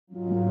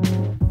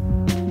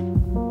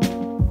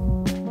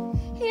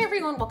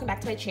welcome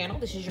back to my channel.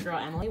 This is your girl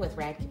Emily with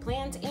Raggy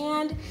Plans,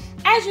 and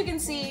as you can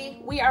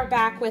see, we are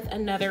back with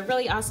another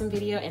really awesome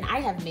video, and I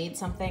have made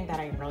something that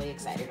I'm really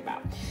excited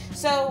about.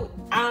 So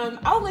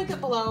I'll link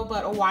it below,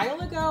 but a while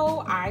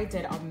ago I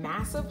did a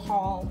massive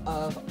haul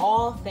of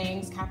all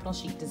things Capital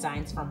Chic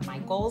designs from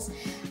Michaels.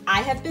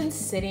 I have been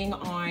sitting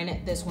on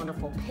this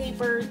wonderful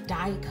paper,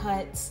 die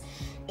cuts,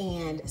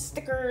 and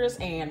stickers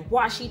and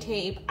washi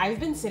tape.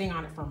 I've been sitting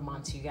on it for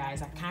months, you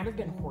guys. I've kind of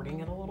been hoarding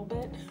it a little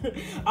bit.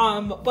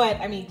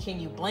 But I mean, can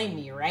you blame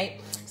me,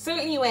 right? So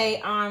anyway,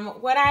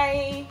 what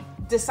I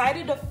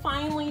decided to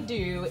finally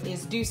do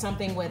is do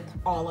something with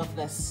all of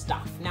this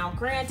stuff. Now,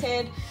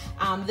 granted,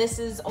 this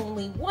is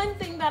only one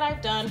thing that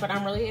I've done, but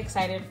I'm really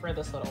excited for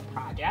this little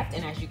project.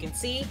 And as you can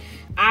see,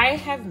 I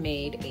have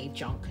made a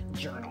junk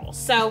journal.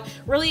 So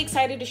really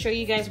excited to show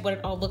you guys what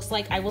it all looks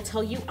like. I will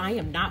tell you, I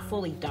am not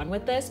fully done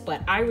with this,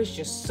 but I was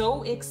just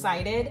so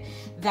excited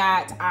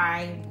that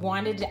I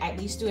wanted to at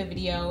least do a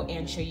video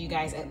and show you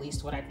guys at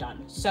least what I've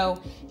done.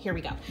 So here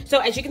we go. So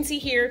as you can see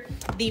here,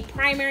 the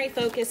primary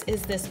focus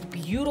is this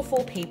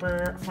beautiful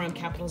paper from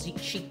Capital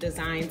Chic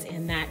Designs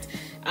in that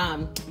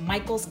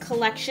Michaels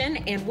collection.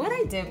 And what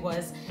I did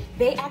was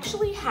they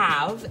actually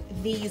have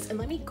these, and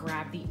let me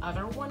grab the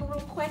other one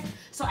real quick.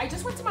 So I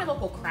just went to my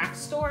local craft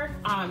store,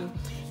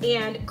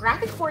 and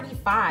Graphic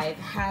 45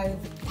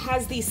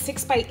 has these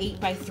 6x8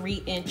 by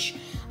 3 inch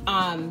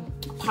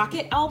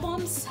pocket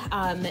albums,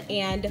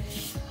 and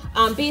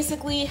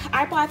basically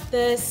I bought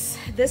this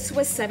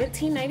was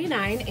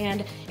 $17.99,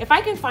 and if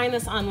I can find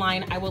this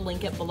online I will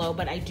link it below,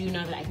 but I do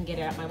know that I can get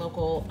it at my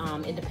local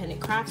independent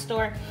craft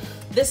store.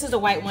 This is a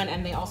white one,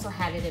 and they also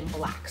had it in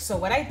black. So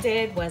what I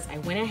did was I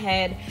went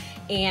ahead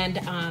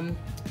and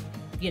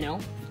you know,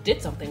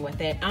 did something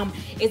with it.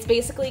 It's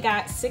basically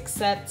got 6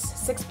 sets,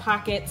 6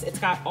 pockets. It's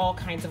got all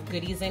kinds of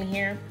goodies in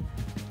here.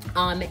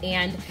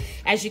 And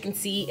as you can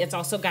see, it's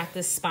also got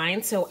this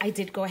spine. So I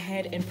did go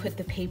ahead and put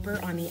the paper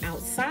on the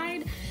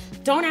outside.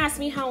 Don't ask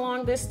me how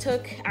long this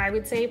took. I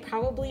would say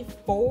probably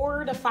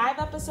 4 to 5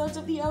 episodes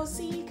of the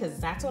OC, because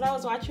that's what I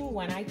was watching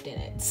when I did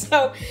it.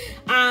 So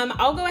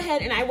I'll go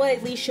ahead and I will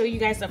at least show you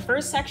guys the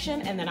first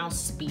section, and then I'll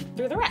speed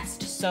through the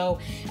rest. So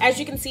as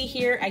you can see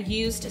here, I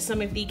used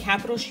some of the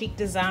Capital Chic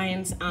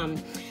Designs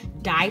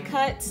die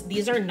cuts.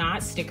 These are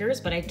not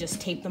stickers, but I just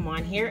taped them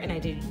on here, and I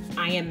did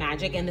I Am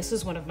Magic, and this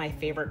is one of my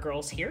favorite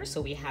girls here,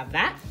 so we have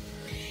that.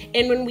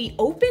 And when we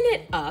open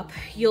it up,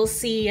 you'll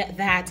see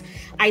that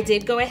I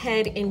did go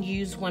ahead and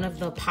use one of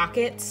the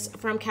pockets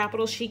from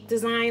Capital Chic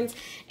Designs,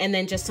 and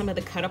then just some of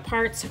the cut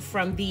aparts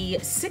from the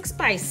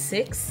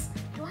 6x6.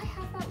 Do I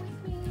have that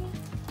with me?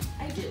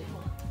 I do.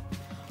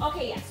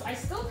 Okay, yeah, so I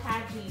still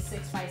have the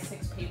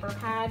 6x6 paper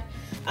pad,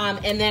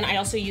 and then I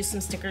also used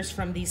some stickers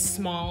from these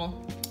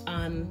small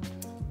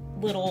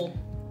little,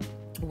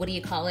 what do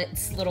you call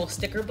it, little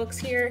sticker books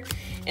here.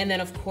 And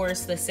then of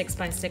course the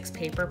 6x6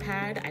 paper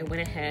pad, I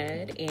went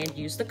ahead and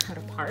used the cut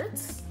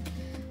aparts.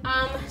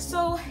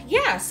 So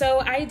yeah, so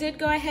I did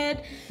go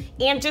ahead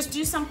and just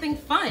do something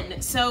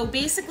fun. So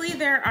basically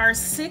there are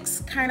 6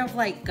 kind of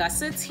like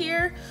gussets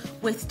here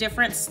with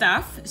different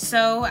stuff.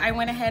 So I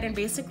went ahead and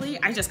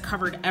basically I just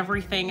covered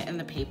everything in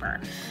the paper.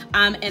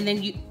 And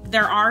then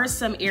there are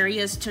some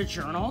areas to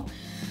journal.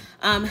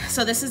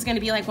 So this is going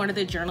to be like one of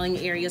the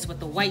journaling areas with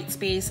the white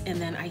space,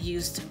 and then I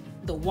used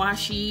the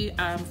washi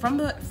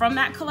from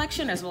that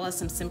collection, as well as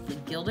some Simply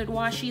Gilded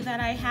washi that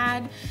I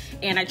had,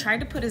 and I tried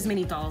to put as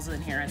many dolls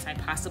in here as I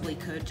possibly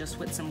could, just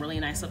with some really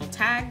nice little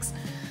tags.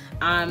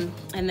 And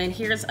then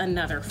here's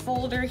another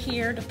folder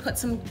here to put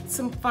some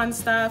fun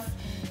stuff.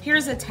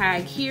 Here's a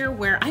tag here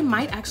where I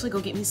might actually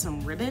go get me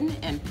some ribbon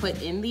and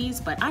put in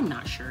these, but I'm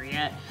not sure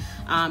yet.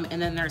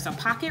 And then there's a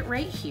pocket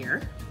right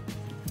here.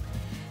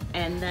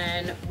 And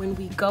then when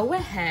we go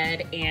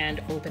ahead and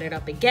open it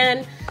up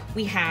again,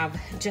 we have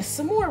just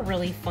some more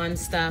really fun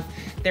stuff.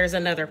 There's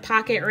another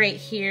pocket right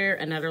here,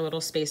 another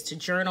little space to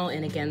journal,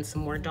 and again,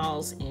 some more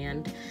dolls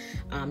and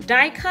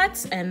die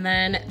cuts. And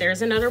then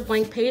there's another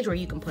blank page where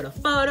you can put a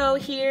photo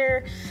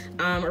here,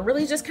 or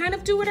really just kind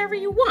of do whatever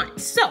you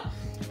want. So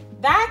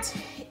that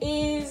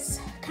is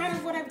kind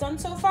of what I've done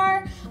so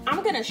far.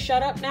 I'm gonna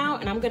shut up now,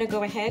 and I'm gonna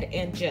go ahead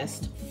and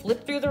just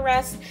flip through the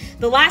rest.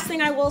 The last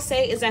thing I will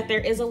say is that there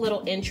is a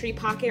little entry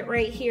pocket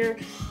right here.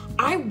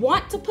 I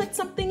want to put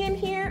something in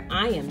here.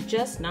 I am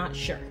just not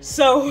sure.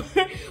 So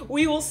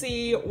we will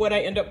see what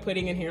I end up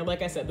putting in here.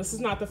 Like I said, this is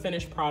not the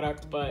finished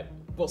product, but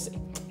we'll see.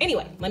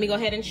 Anyway, let me go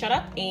ahead and shut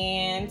up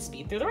and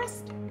speed through the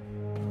rest.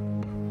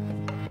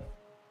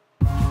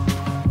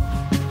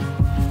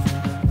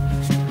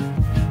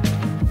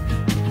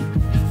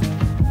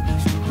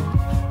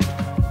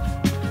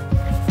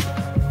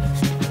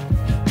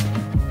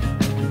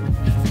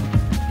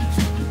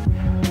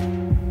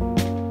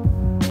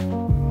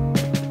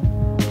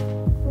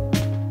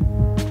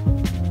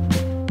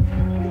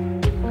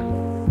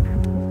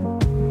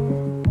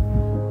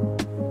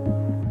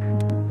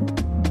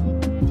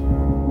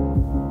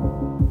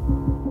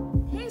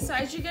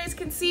 As you guys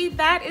can see,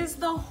 that is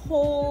the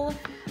whole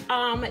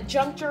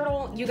junk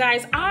journal. You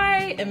guys,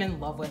 I am in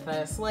love with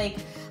this. Like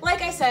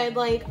I said,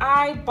 like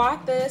I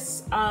bought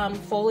this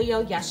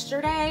folio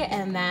yesterday,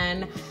 and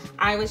then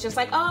I was just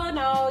like, oh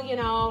no, you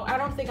know, I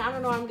don't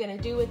know what I'm gonna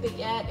do with it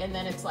yet. And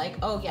then it's like,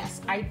 oh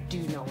yes, I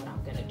do know what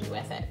I'm gonna do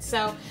with it.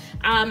 So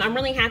I'm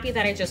really happy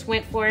that I just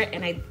went for it,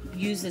 and I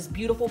used this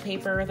beautiful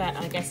paper that,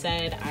 like I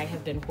said, I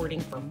have been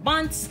hoarding for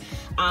months.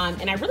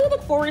 And I really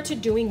look forward to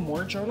doing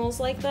more journals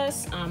like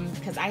this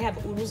because I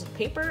have oodles of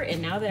paper,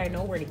 and now that I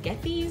know where to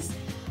get these,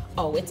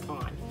 oh, it's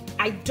on.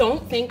 I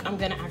don't think I'm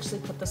gonna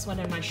actually put this one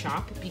in my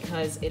shop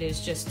because it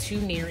is just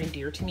too near and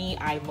dear to me.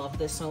 I love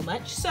this so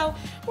much. So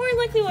more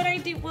likely what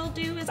I will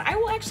do is I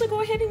will actually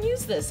go ahead and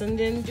use this and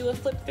then do a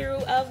flip through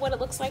of what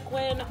it looks like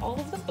when all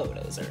of the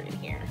photos are in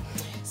here.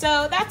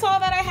 So that's all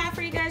that I have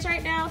for you guys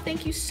right now.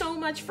 Thank you so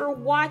much for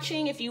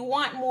watching. If you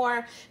want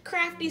more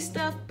crafty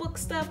stuff, book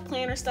stuff,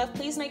 planner stuff,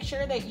 please make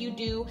sure that you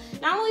do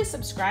not only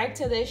subscribe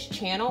to this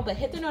channel, but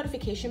hit the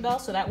notification bell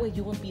so that way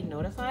you will be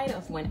notified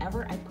of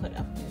whenever I put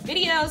up new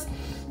videos.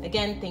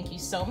 Again, thank you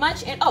so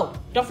much. And oh,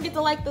 don't forget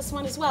to like this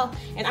one as well.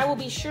 And I will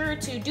be sure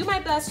to do my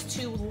best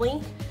to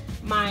link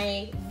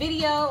my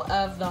video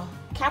of the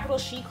Capital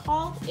Chic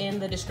haul in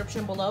the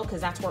description below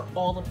because that's where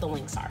all of the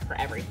links are for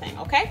everything,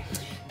 okay?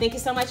 Thank you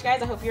so much,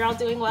 guys. I hope you're all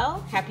doing well.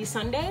 Happy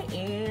Sunday,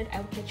 and I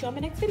will catch you on my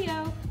next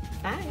video.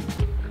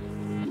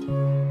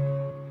 Bye.